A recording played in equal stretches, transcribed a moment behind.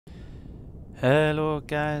Hello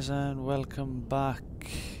guys and welcome back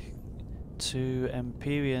to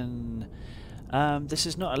Emperion. This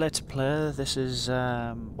is not a let's play, this is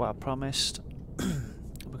what I promised.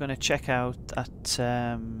 We're going to check out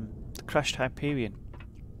the crashed Hyperion.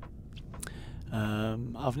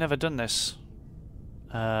 I've never done this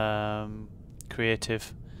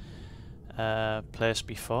creative place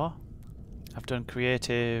before. I've done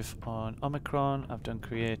creative on Omicron, I've done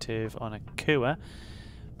creative on Akua,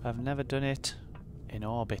 but I've never done it in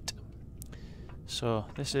orbit. So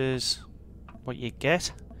this is what you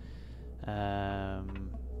get. Gravity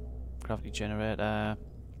generator,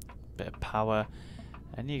 bit of power,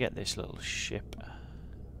 and you get this little ship,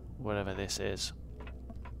 whatever this is.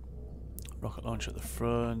 Rocket launcher at the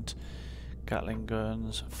front, Gatling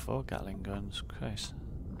guns, 4 Gatling guns. Christ,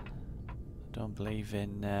 don't believe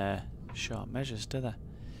in short measures, do they?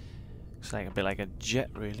 Looks like a bit like a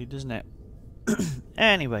jet, really, doesn't it?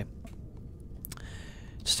 Anyway,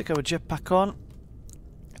 stick our jetpack on.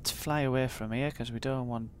 Let's fly away from here because we don't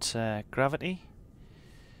want gravity.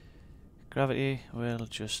 Gravity will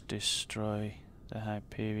just destroy the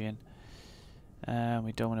Hyperion.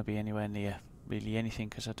 We don't want to be anywhere near really anything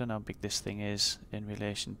because I don't know how big this thing is in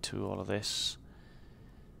relation to all of this.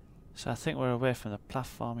 So I think we're away from the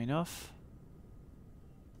platform enough.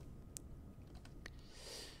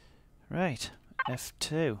 Right,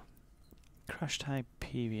 F2. Crashed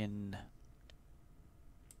Hyperion.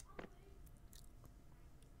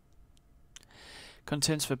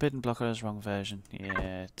 Contains forbidden blockers, wrong version.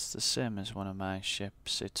 Yeah, it's the same as one of my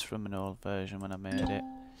ships. It's from an old version when I made it.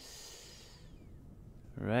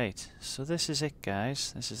 Right, so this is it,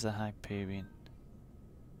 guys. This is the Hyperion.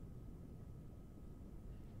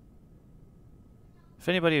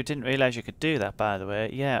 For anybody who didn't realise you could do that, by the way,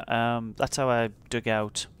 yeah, that's how I dug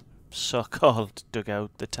out, so-called dug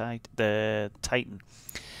out the Titan.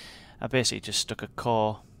 I basically just stuck a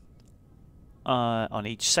core on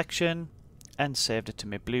each section and saved it to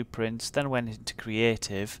my blueprints, then went into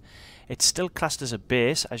creative. It's still classed as a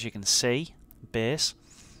base, as you can see, base,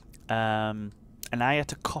 and I had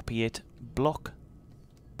to copy it block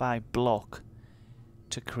by block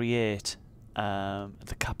to create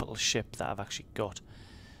the capital ship that I've actually got.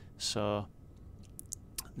 So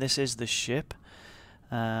this is the ship.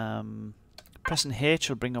 Pressing H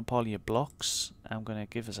will bring up all your blocks. I'm going to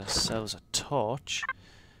give ourselves a torch.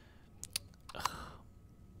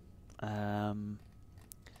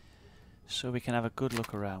 So we can have a good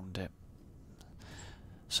look around it.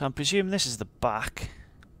 So I'm presuming this is the back.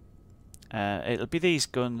 It'll be these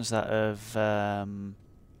guns that have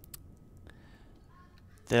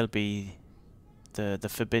they'll be the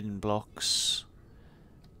forbidden blocks.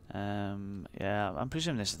 Yeah, I'm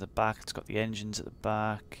presuming this is the back. It's got the engines at the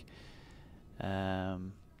back.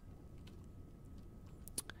 Let's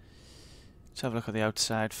have a look at the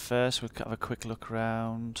outside first. We'll have a quick look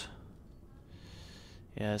around.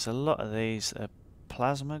 Yeah, there's a lot of these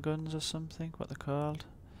plasma guns or something, what they're called.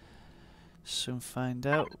 Soon find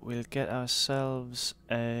out. We'll get ourselves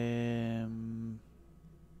where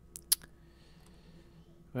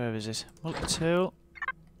is it? Multi-tool.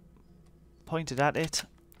 Pointed at it.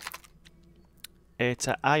 It's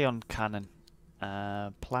an ion cannon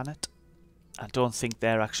planet. I don't think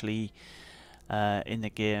they're actually in the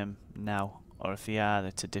game now, or if they are,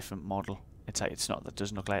 it's a different model. It's not. That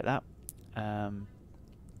doesn't look like that.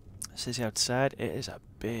 This is outside. It is a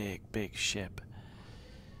big ship.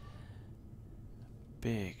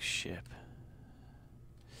 Big ship.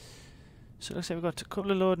 So it looks like we've got a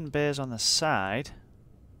couple of loading bays on the side.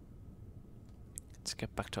 Let's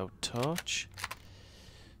get back to our torch.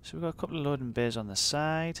 So we've got a couple of loading bays on the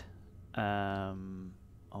side. Or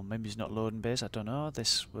maybe it's not loading bays, I don't know.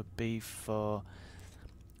 This would be for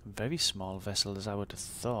very small vessels, I would have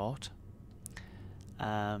thought.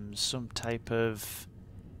 Some type of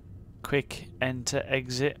quick enter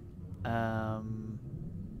exit,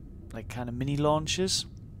 like kind of mini launches.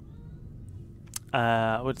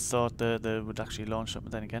 I would have thought they would actually launch them,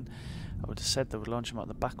 but then again I would have said they would launch them out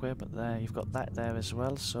the back way, but there you've got that there as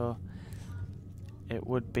well, so it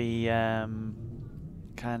would be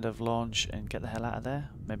kind of launch and get the hell out of there.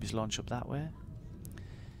 Maybe it's launch up that way.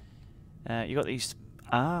 You got these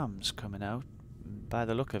arms coming out. By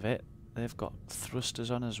the look of it, they've got thrusters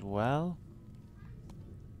on as well.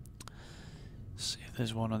 See,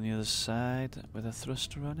 there's one on the other side with a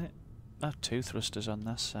thruster on it. Oh, 2 thrusters on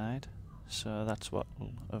that side. So that's what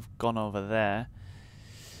will have gone over there.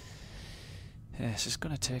 Yes, it's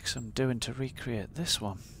going to take some doing to recreate this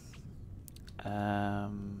one.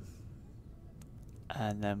 And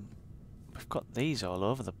then we've got these all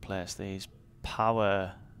over the place. These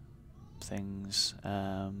power things.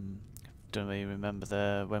 don't really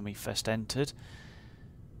remember when we first entered.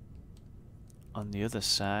 On the other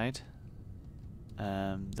side,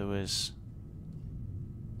 there was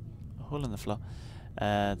a hole in the floor.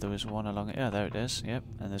 There was one along it. Yeah, there it is. Yep,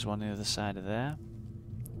 and there's one on the other side of there.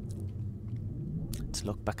 Let's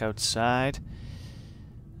look back outside.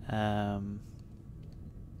 At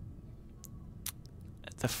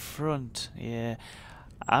the front, yeah,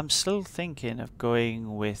 I'm still thinking of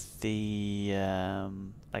going with the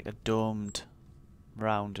like a domed,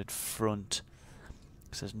 rounded front,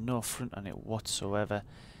 because there's no front on it whatsoever.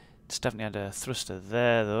 It's definitely had a thruster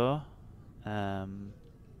there though.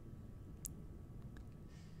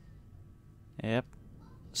 Yep,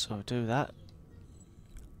 so do that.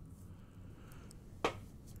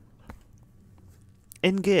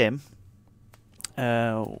 In game,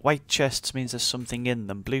 white chests means there's something in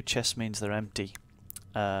them. Blue chests means they're empty.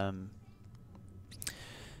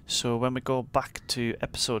 So when we go back to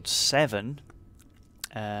episode 7,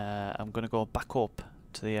 I'm going to go back up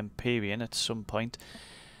to the Emperion at some point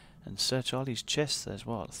and search all these chests. There's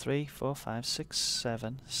what? 3, 4, 5, 6,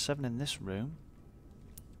 7. 7 in this room.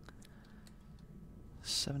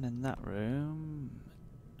 7 in that room.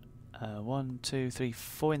 1, 2, 3,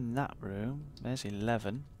 4 in that room. There's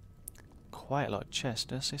 11. Quite a lot of chests.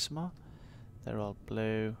 Do I see some more? They're all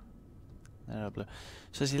blue. They're all blue.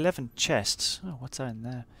 So there's 11 chests. Oh, what's that in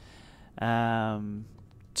there?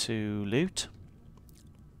 To loot.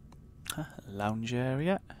 Lounge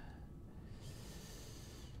area.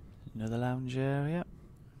 Another lounge area.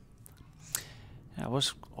 Yeah, I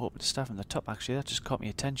was hoping to start from the top actually. That just caught my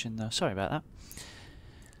attention though. Sorry about that.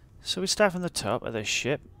 So we start from the top of this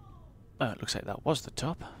ship. Oh, it looks like that was the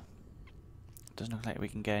top. Doesn't look like we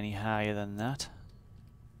can get any higher than that.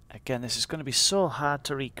 Again, this is going to be so hard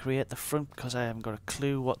to recreate the front because I haven't got a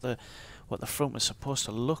clue what the front was supposed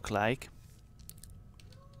to look like.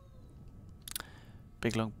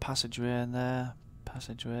 Big long passageway in there.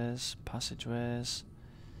 Passageways, passageways.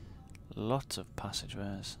 Lots of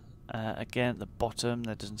passageways. Again, at the bottom,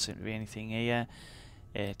 there doesn't seem to be anything here.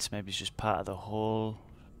 It's maybe just part of the whole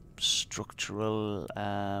structural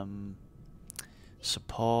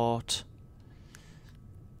support.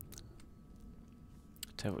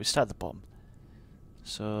 So we start at the bottom.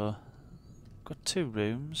 So got 2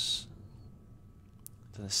 rooms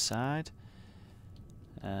to the side.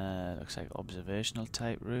 Looks like observational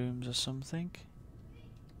type rooms or something.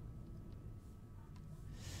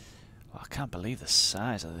 Well, I can't believe the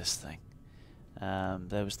size of this thing.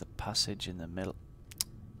 There was the passage in the middle.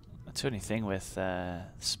 That's the only thing with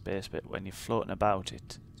space, but when you're floating about,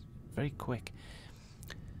 it's very quick.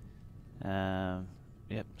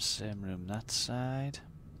 Yep, same room that side.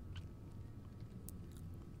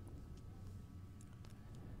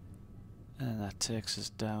 And that takes us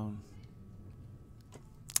down.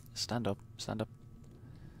 Stand up, stand up.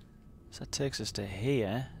 So that takes us to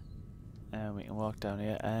here. And we can walk down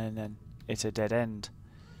here, and then it's a dead end.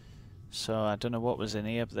 So I don't know what was in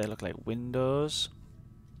here, but they look like windows.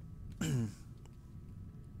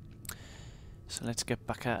 So let's get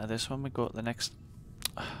back out of this one. We go to the next.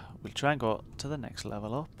 We'll try and go to the next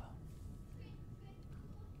level up.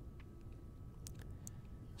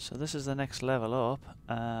 So this is the next level up.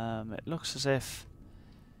 It looks as if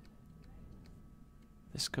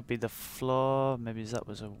this could be the floor. Maybe that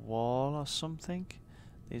was a wall or something.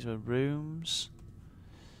 These were rooms.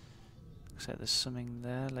 Looks like there's something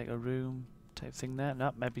there, like a room type thing there.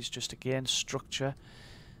 No, maybe it's just again structure.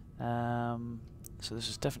 So this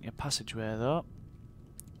is definitely a passageway though.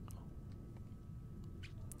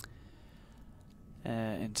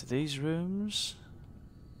 Into these rooms.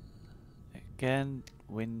 Again,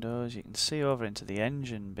 windows. You can see over into the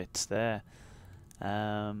engine bits there.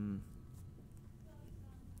 Or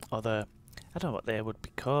the, I don't know what they would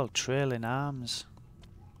be called, trailing arms.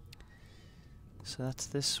 So that's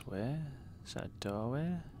this way. Is that a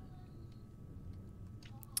doorway?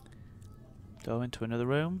 Door into another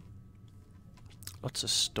room. Lots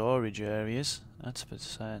of storage areas. That's for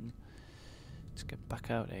certain. Let's get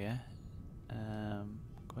back out here.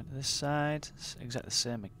 Going to this side. It's exactly the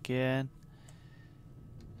same again.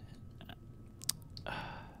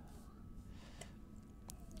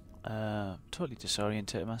 Totally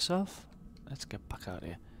disorientated myself. Let's get back out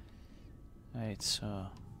here. Right, so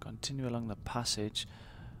continue along the passage.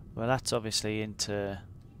 Well, that's obviously into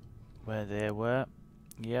where they were.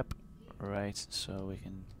 Yep. Right, so we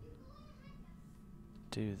can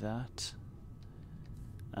do that.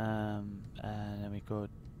 And then we go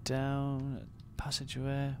down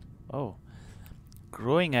passageway. Oh,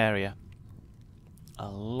 growing area. A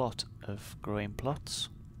lot of growing plots.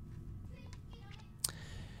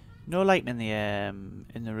 No light in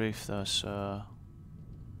the roof though, so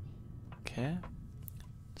okay.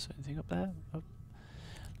 Is there anything up there? Oh.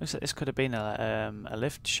 Looks like this could have been a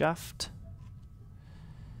lift shaft.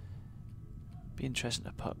 Be interesting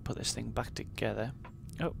to put this thing back together.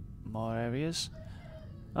 Oh, more areas.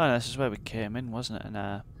 Oh, no, this is where we came in, wasn't it? And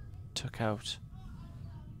I took out.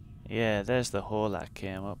 Yeah, there's the hole that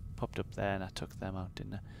came up, popped up there, and I took them out,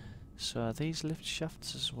 didn't I? So are these lift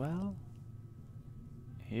shafts as well?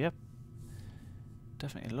 Yep.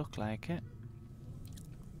 Definitely look like it.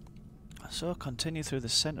 So continue through the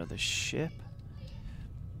centre of the ship.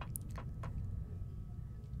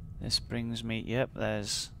 This brings me, yep,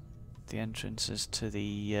 there's the entrances to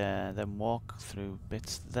the them walk through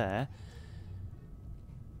bits there.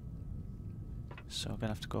 So we're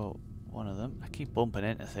gonna have to go one of them. I keep bumping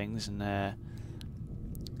into things, and I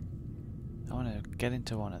want to get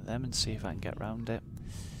into one of them and see if I can get around it.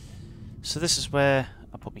 So this is where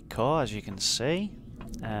I put my core, as you can see.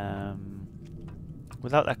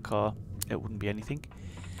 Without that core, it wouldn't be anything.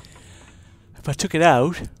 If I took it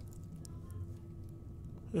out,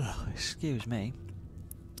 excuse me.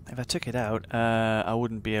 If I took it out, I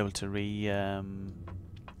wouldn't be able to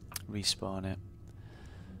respawn it.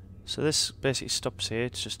 So this basically stops here.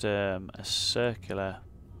 It's just a circular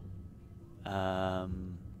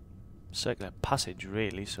circular passage,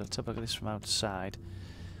 really. So let's have a look at this from outside.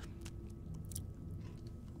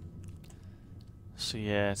 So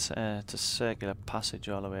yeah, it's a circular passage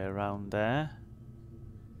all the way around there.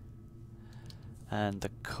 And the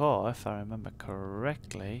core, if I remember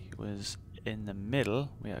correctly, was in the middle.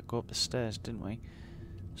 We had to go up the stairs, didn't we?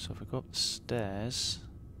 So if we go up the stairs,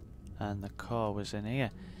 and the core was in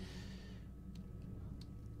here.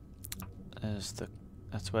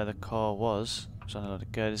 That's where the core was. There's on a lot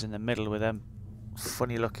of girders in the middle with them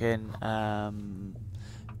funny looking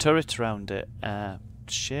turrets around it.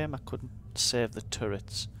 Shame I couldn't save the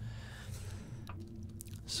turrets.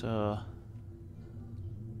 So,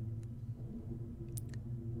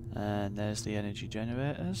 and there's the energy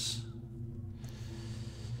generators.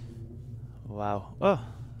 Wow. Oh,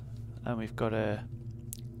 and we've got a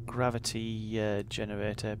gravity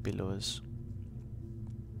generator below us.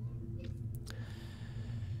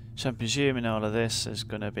 So I'm presuming all of this is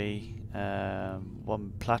going to be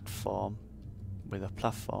one platform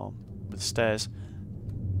with stairs.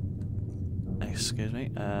 Excuse me.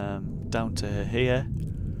 Down to here.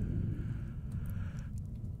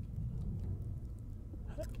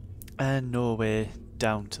 And no way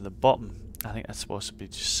down to the bottom. I think that's supposed to be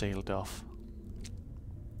just sealed off.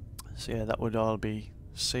 So yeah, that would all be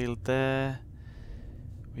sealed there.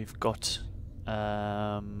 We've got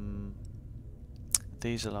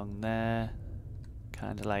these along there,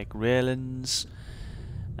 kind of like railings.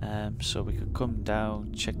 So we could come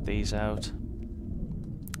down, check these out,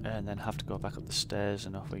 and then have to go back up the stairs,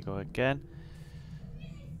 and off we go again.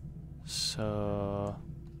 So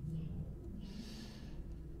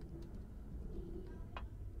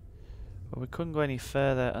well, we couldn't go any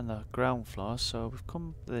further on the ground floor, so we've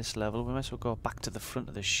come to this level. We might as well go back to the front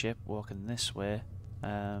of the ship, walking this way,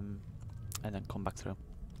 and then come back through.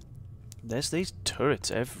 There's these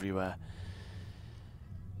turrets everywhere.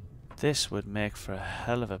 This would make for a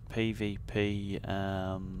hell of a PvP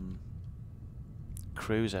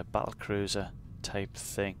cruiser, battle cruiser type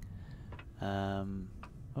thing.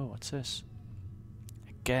 Oh, what's this?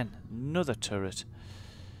 Again, another turret.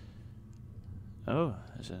 Oh,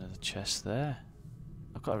 there's another chest there.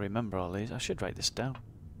 I've got to remember all these. I should write this down.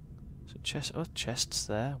 So chest, oh, chests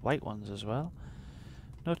there, white ones as well.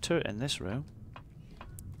 No turret in this room.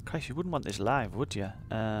 Christ, you wouldn't want this live, would you?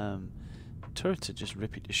 Turrets would just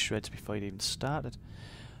rip you to shreds before you'd even started.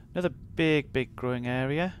 Another big growing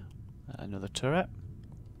area. Another turret.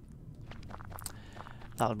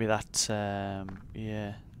 That'll be that,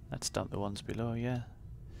 yeah, that's down the ones below, yeah.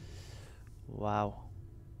 Wow.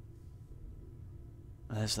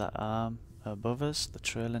 There's that arm above us, the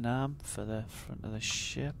trailing arm for the front of the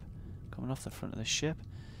ship. Coming off the front of the ship.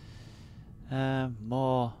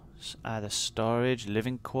 More either storage,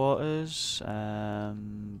 living quarters, but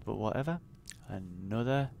whatever.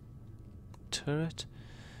 Another turret.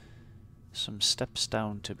 Some steps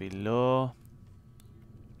down to below.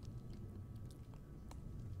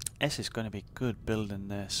 This is going to be good building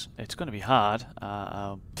this. It's going to be hard.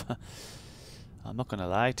 I'm not going to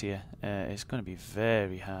lie to you. It's going to be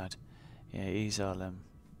very hard. Yeah, these are them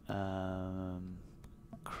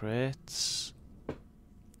crates.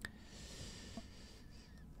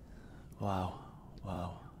 Wow,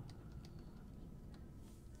 wow.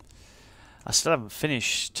 I still haven't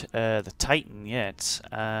finished the Titan yet.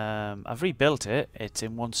 I've rebuilt it. It's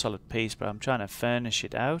in one solid piece, but I'm trying to furnish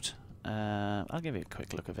it out. I'll give you a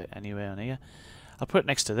quick look of it anyway on here. I'll put it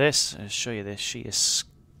next to this and show you the sheer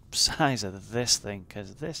size of this thing,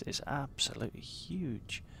 because this is absolutely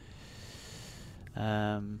huge.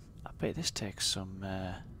 I bet this takes some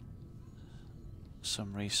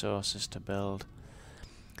resources to build.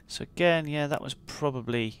 So again, yeah, that was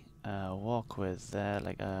probably walk with there,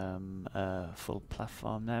 like a full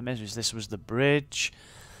platform there. Maybe this was the bridge,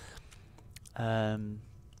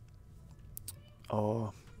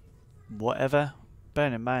 or whatever.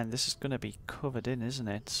 Bearing in mind, this is going to be covered in, isn't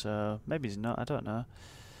it? So maybe it's not. I don't know.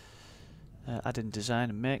 I didn't design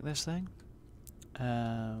and make this thing.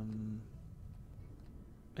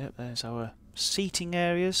 Yep, there's our seating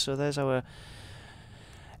areas. So there's our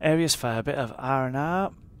areas for a bit of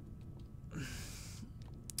R&R.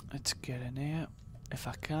 Let's get in here if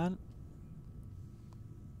I can.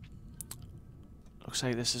 Looks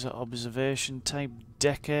like this is an observation type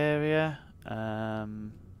deck area.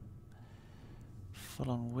 Full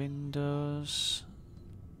on windows.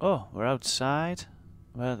 Oh, we're outside.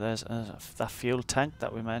 Well, there's that fuel tank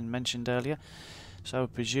that we mentioned earlier. So I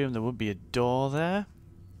would presume there would be a door there.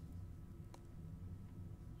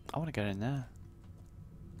 I want to get in there.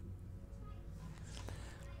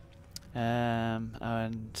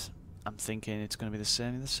 And I'm thinking it's going to be the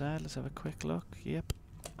same on the side. Let's have a quick look. Yep.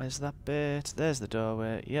 There's that bit. There's the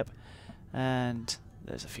doorway. Yep. And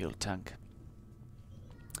there's a fuel tank.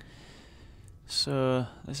 So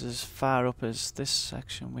this is as far up as this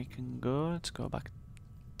section we can go. Let's go back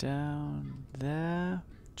down there.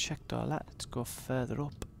 Checked all that. Let's go further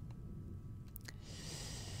up.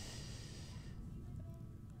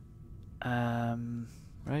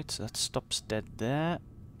 Right, so that stops dead there.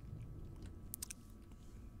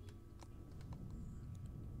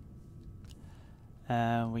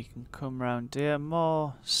 We can come round here.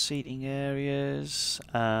 More seating areas.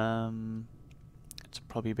 It's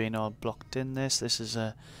probably been all blocked in this. This is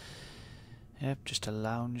a, yep, just a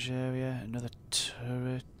lounge area. Another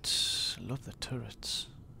turret. Love the turrets.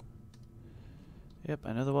 Yep,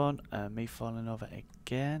 another one. Me falling over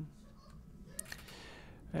again.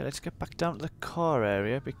 Right, let's get back down to the core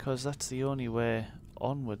area, because that's the only way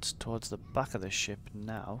onwards towards the back of the ship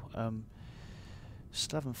now.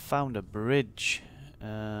 Still haven't found a bridge.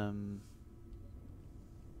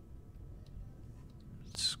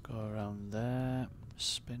 Let's go around there.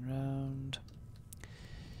 Spin round.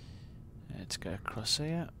 Let's go across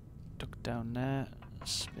here. Duck down there.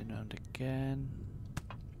 Spin round again.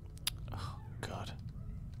 Oh god.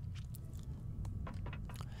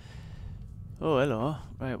 Oh hello.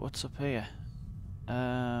 Right, what's up here?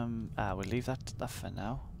 We'll leave that for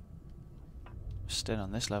now. We're staying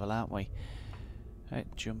on this level, aren't we? Right,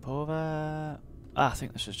 jump over. I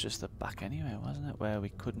think this was just the back anyway, wasn't it? Where we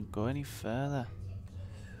couldn't go any further.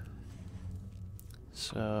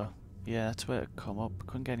 So, yeah, that's where it come up.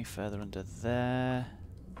 Couldn't get any further under there.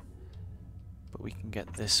 But we can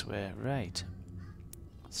get this way. Right.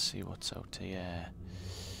 Let's see what's out here.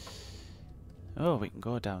 Oh, we can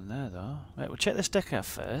go down there, though. Right, we'll check this deck out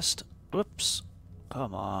first. Whoops.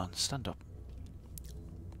 Come on, stand up.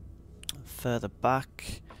 Further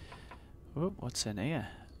back. Oh, what's in here?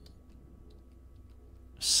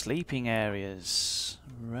 Sleeping areas.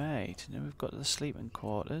 Right, now we've got the sleeping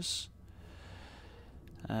quarters.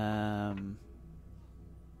 There's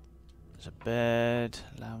a bed,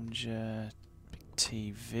 lounger, big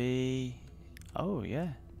TV. Oh yeah,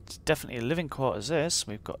 it's definitely a living quarters this.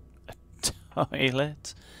 We've got a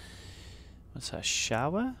toilet. What's that,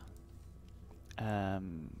 shower?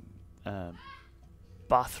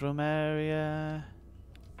 Bathroom area.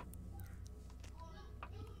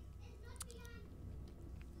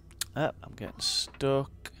 Oh, I'm getting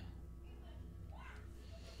stuck.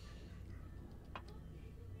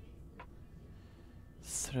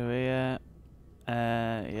 Through here.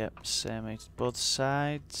 Yep, same as both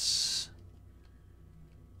sides.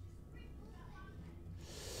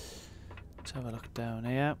 Let's have a look down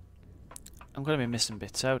here. I'm going to be missing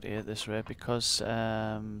bits out here at this rate, because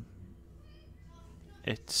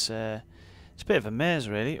it's a bit of a maze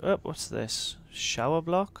really. Oh, what's this? Shower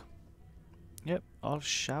block? Yep, all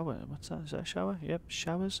shower. What's that? Is that a shower? Yep,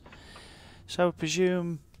 showers. So I would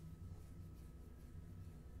presume...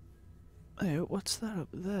 Hey, what's that up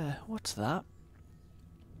there? What's that?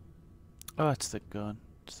 Oh, it's the gun.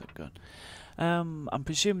 It's the gun. I'm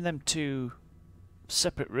presuming them two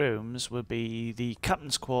separate rooms will be the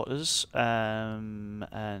captain's quarters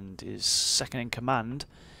and his second in command,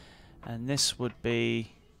 and this would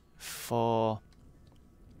be for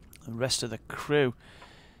the rest of the crew.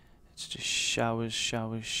 It's just showers,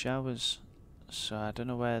 showers, showers. So I don't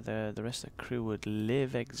know where the rest of the crew would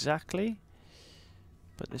live exactly.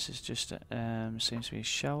 But this is just seems to be a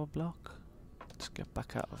shower block. Let's get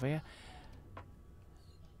back out of here.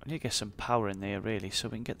 We need to get some power in there really, so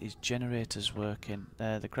we can get these generators working.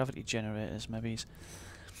 The gravity generators, maybe.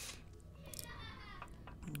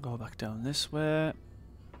 Go back down this way.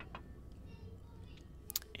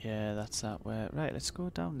 Yeah, that's that way. Right, let's go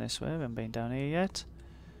down this way. We haven't been down here yet.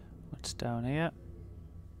 What's down here?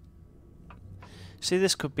 See,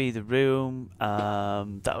 this could be the room.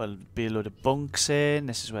 That will be a load of bunks in.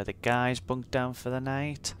 This is where the guys bunk down for the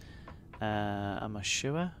night. Am I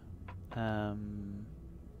sure?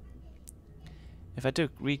 If I do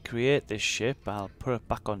recreate this ship, I'll put it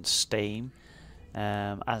back on Steam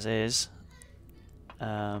as is.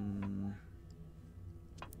 And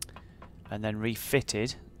then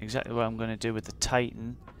refitted. Exactly what I'm going to do with the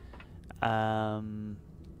Titan. The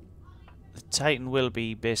Titan will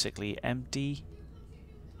be basically empty.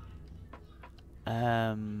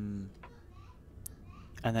 And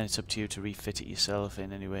then it's up to you to refit it yourself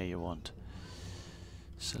in any way you want.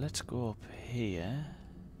 So let's go up here.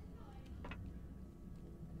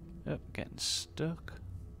 Oh, getting stuck.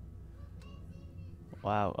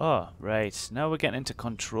 Wow. Oh, right. Now we're getting into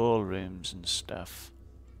control rooms and stuff.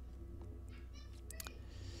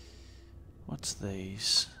 What's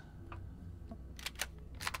these?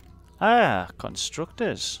 Ah,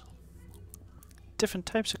 constructors. Different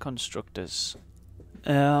types of constructors.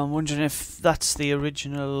 I'm wondering if that's the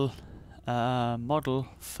original model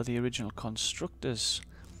for the original constructors.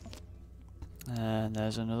 And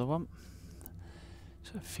there's another one.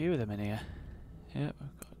 There's a few of them in here. Yeah,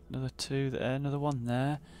 we've got another two there, another one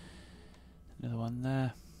there, another one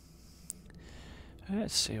there.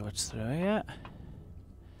 Let's see what's through here.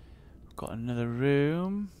 We've got another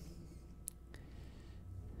room.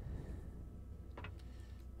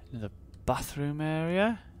 Another bathroom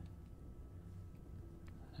area.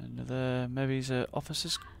 Another, maybe it's a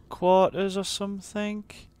officers' quarters or something.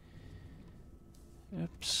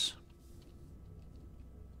 Oops.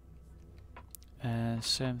 And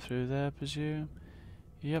same through there, I presume.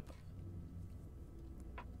 Yep.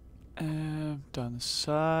 Down the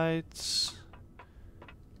sides.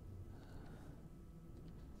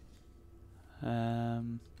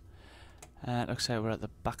 And it looks like we're at the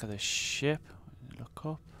back of the ship. Look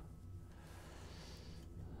up.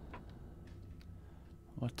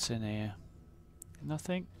 What's in here?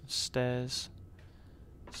 Nothing. Stairs.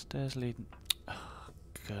 Stairs leading. Oh,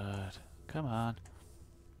 God. Come on.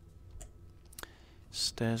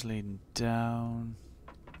 Stairs leading down.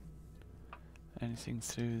 Anything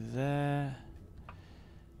through there?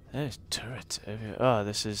 There's turrets everywhere. Oh,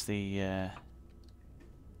 this is the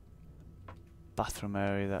bathroom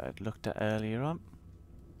area that I'd looked at earlier on.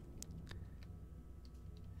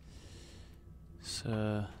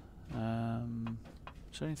 So,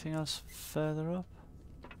 is there anything else further up?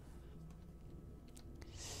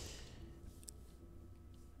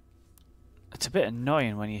 It's a bit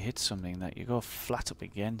annoying when you hit something that you go flat up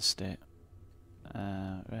against it.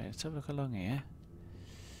 Right, let's have a look along here.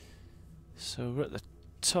 So we're at the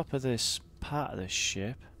top of this part of the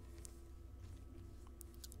ship.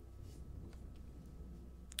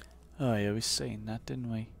 Oh yeah, we've seen that,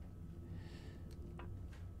 didn't we?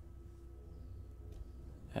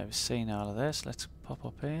 Yeah, we've seen all of this. Let's pop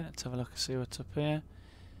up here. Let's have a look and see what's up here.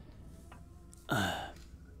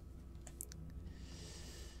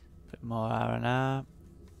 Bit more R&R.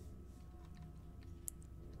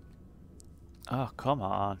 Oh, come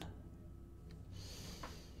on.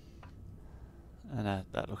 And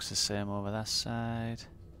that looks the same over that side.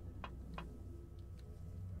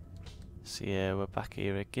 So yeah, we're back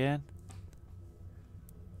here again.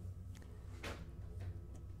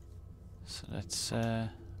 So let's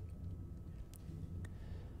head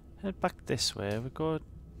back this way. We go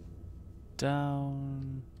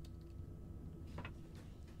down.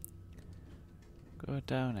 Go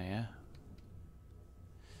down here.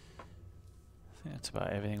 I think that's about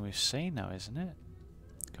everything we've seen now, isn't it?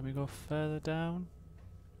 Can we go further down?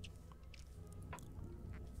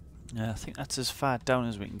 Yeah, I think that's as far down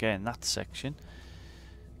as we can get in that section.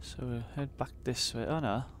 So we'll head back this way. Oh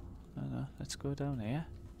no. Oh no, let's go down here.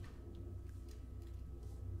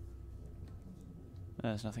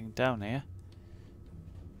 There's nothing down here.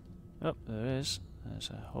 Oh, there is. There's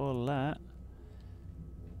a whole lot.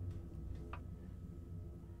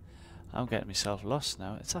 I'm getting myself lost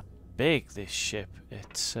now. It's that big, this ship.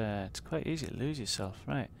 It's quite easy to lose yourself.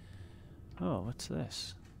 Right. Oh, what's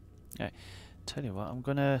this? Okay. Tell you what, I'm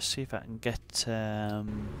gonna see if I can get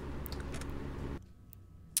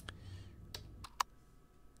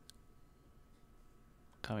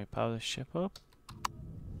Can we power this ship up?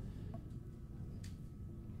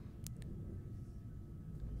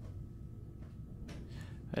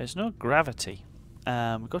 There's no gravity.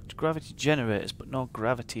 We've got gravity generators, but no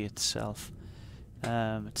gravity itself.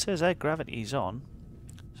 It says air gravity is on.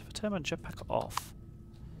 So if I turn my jetpack off...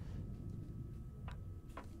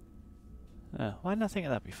 Oh, why didn't I think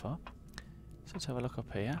of that before? So let's have a look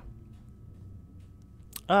up here.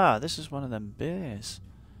 Ah, this is one of them bays.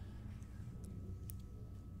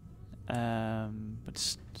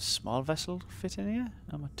 But small vessel fit in here?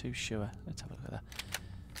 I'm not too sure. Let's have a look at that.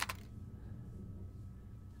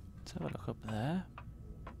 Let's have a look up there.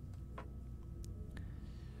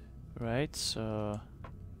 Right, so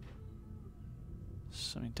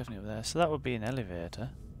something definitely up there. So that would be an elevator,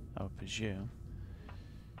 I would presume.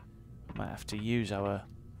 We might have to use our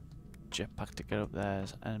jetpack to get up there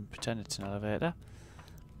and pretend it's an elevator.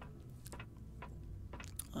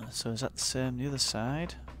 So is that the same the other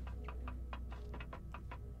side?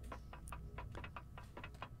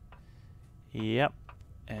 Yep,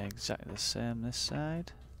 exactly the same this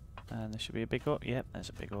side. And there should be a big opening. Yep, there's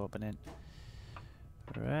a big opening.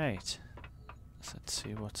 Right. So let's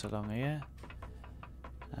see what's along here.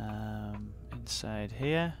 Inside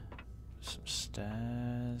here, some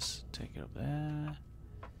stairs. Take it up there.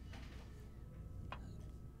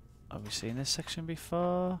 Have we seen this section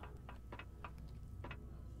before?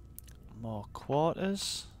 More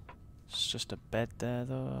quarters. It's just a bed there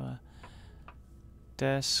though.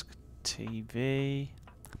 Desk, TV.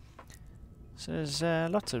 So there's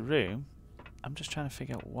lots of room. I'm just trying to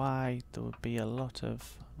figure out why there would be a lot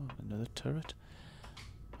of... Oh, another turret.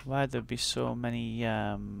 Why there'd be so many...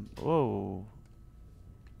 Whoa.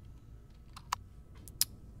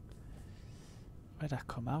 Where'd that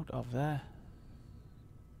come out of there?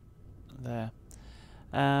 There.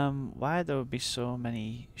 Why there would be so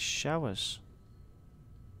many showers?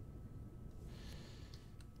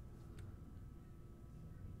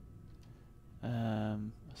 I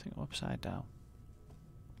think I'm upside down.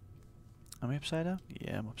 Am I upside down?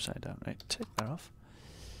 Yeah, I'm upside down. Right, take that off.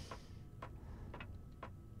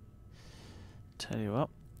 Tell you what,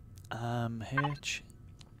 H.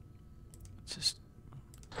 Just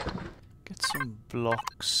get some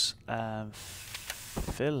blocks.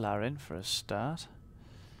 Fill that in for a start,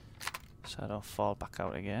 so I don't fall back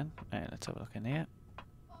out again. Right, let's have a look in here.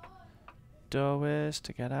 Doorways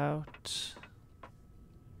to get out,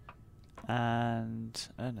 and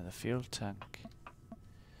another fuel tank.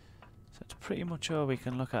 So that's pretty much all we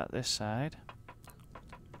can look at this side.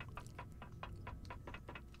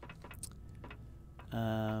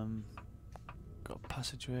 Got a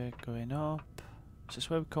passageway going up. Is this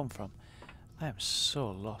where we come from? I am so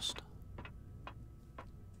lost.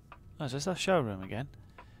 Oh, is this that shower room again?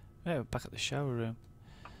 Yeah, we're back at the shower room.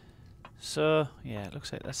 So, yeah, it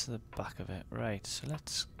looks like that's the back of it. Right, so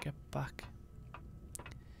let's get back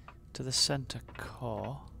to the center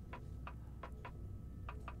core.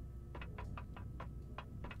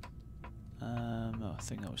 Oh, I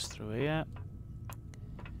think that was through here.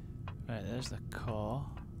 Right, there's the core.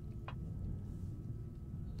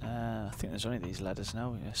 I think there's only these ladders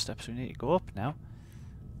now, steps we need to go up now.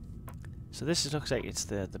 So this looks like it's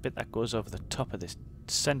the bit that goes over the top of this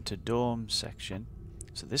center dome section.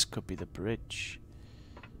 So this could be the bridge.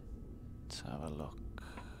 Let's have a look.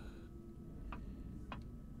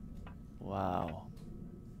 Wow.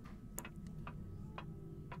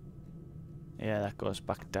 Yeah, that goes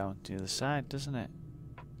back down to the other side, doesn't it?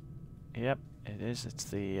 Yep, it is. It's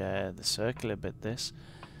the circular bit, this.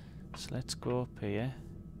 So let's go up here.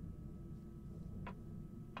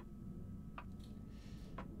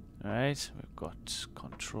 Right, we've got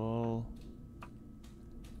control.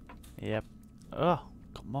 Yep. Oh,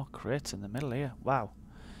 got more crates in the middle here. Wow.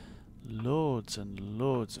 Loads and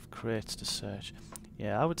loads of crates to search.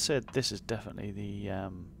 Yeah, I would say this is definitely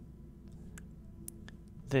the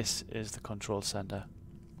this is the control center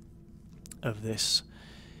of this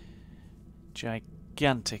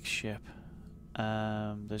gigantic ship.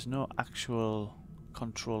 There's no actual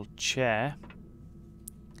control chair.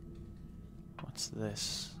 What's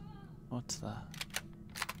this? What's that?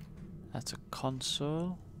 That's a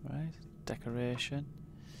console, right? Decoration.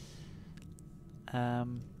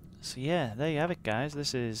 So yeah, there you have it, guys.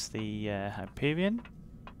 This is the Hyperion,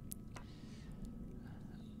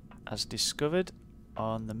 as discovered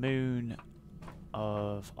on the moon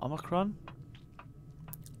of Omicron.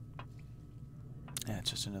 Yeah,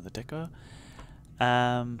 it's just another deco.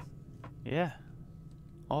 Yeah,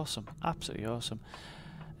 awesome, absolutely awesome.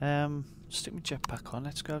 Stick my jetpack on.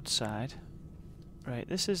 Let's go outside. Right,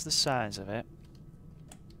 this is the size of it.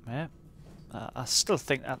 Yeah, I still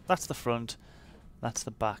think that's the front. That's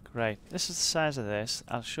the back. Right. This is the size of this.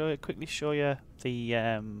 I'll quickly show you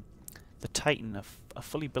the Titan, a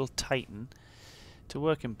fully built Titan. It's a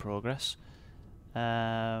work in progress.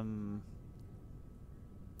 F2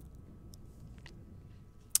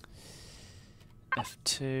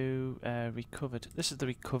 recovered. This is the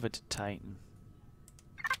recovered Titan.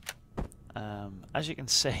 As you can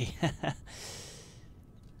see,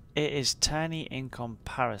 it is tiny in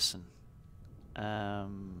comparison.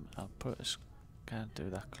 I'll put it. Can't do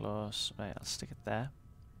that close. Right, I'll stick it there.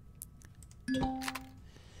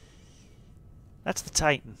 That's the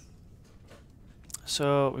Titan.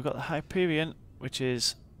 So we've got the Hyperion, which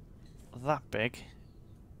is that big,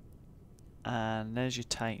 and there's your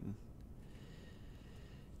Titan.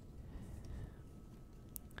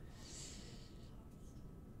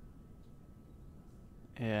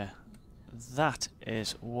 Yeah, that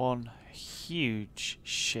is one huge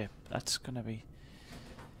ship. That's gonna be...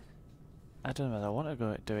 I don't know whether I want to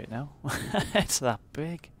go do it now. It's that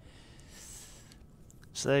big.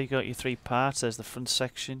 So there you got your three parts. There's the front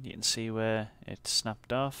section. You can see where it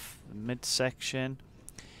snapped off. The mid section.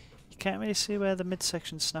 You can't really see where the mid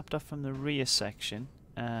section snapped off from the rear section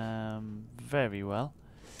very well.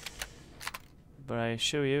 But I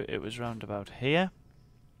assure you it was round about here.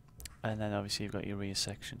 And then obviously you've got your rear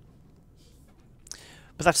section.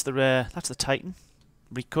 But that's the Titan,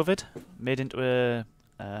 recovered, made into a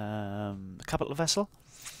capital vessel.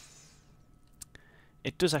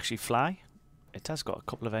 It does actually fly. It has got a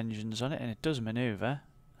couple of engines on it, and it does manoeuvre.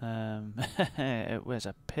 It was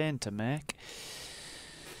a pain to make.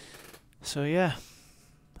 So yeah.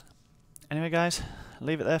 Anyway, guys,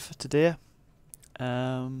 leave it there for today.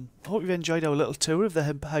 Hope you've enjoyed our little tour of the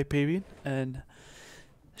Hyperion and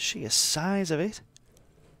sheer size of it.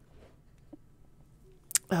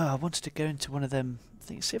 Oh, I wanted to go into one of them.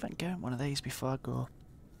 See if I can get in one of these before I go.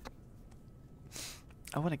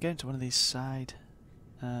 I want to go into one of these side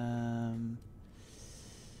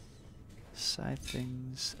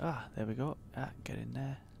things. Ah, there we go. Ah, get in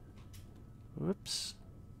there. Whoops.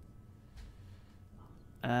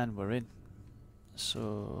 And we're in.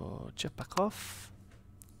 So jetpack off.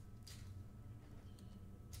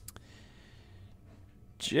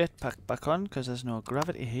 Jetpack back on because there's no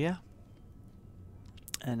gravity here.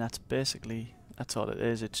 And that's all it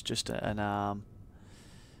is. It's just an arm,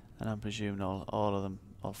 and I'm presuming all of them,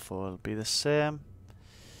 all four, will be the same.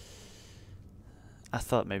 I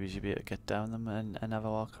thought maybe you'd be able to get down them and have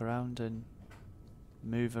a walk around and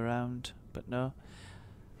move around, but no.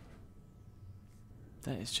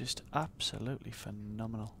 That is just absolutely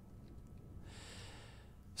phenomenal.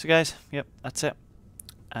 So guys, yep, that's it.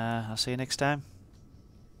 I'll see you next time.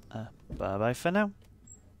 Bye bye for now.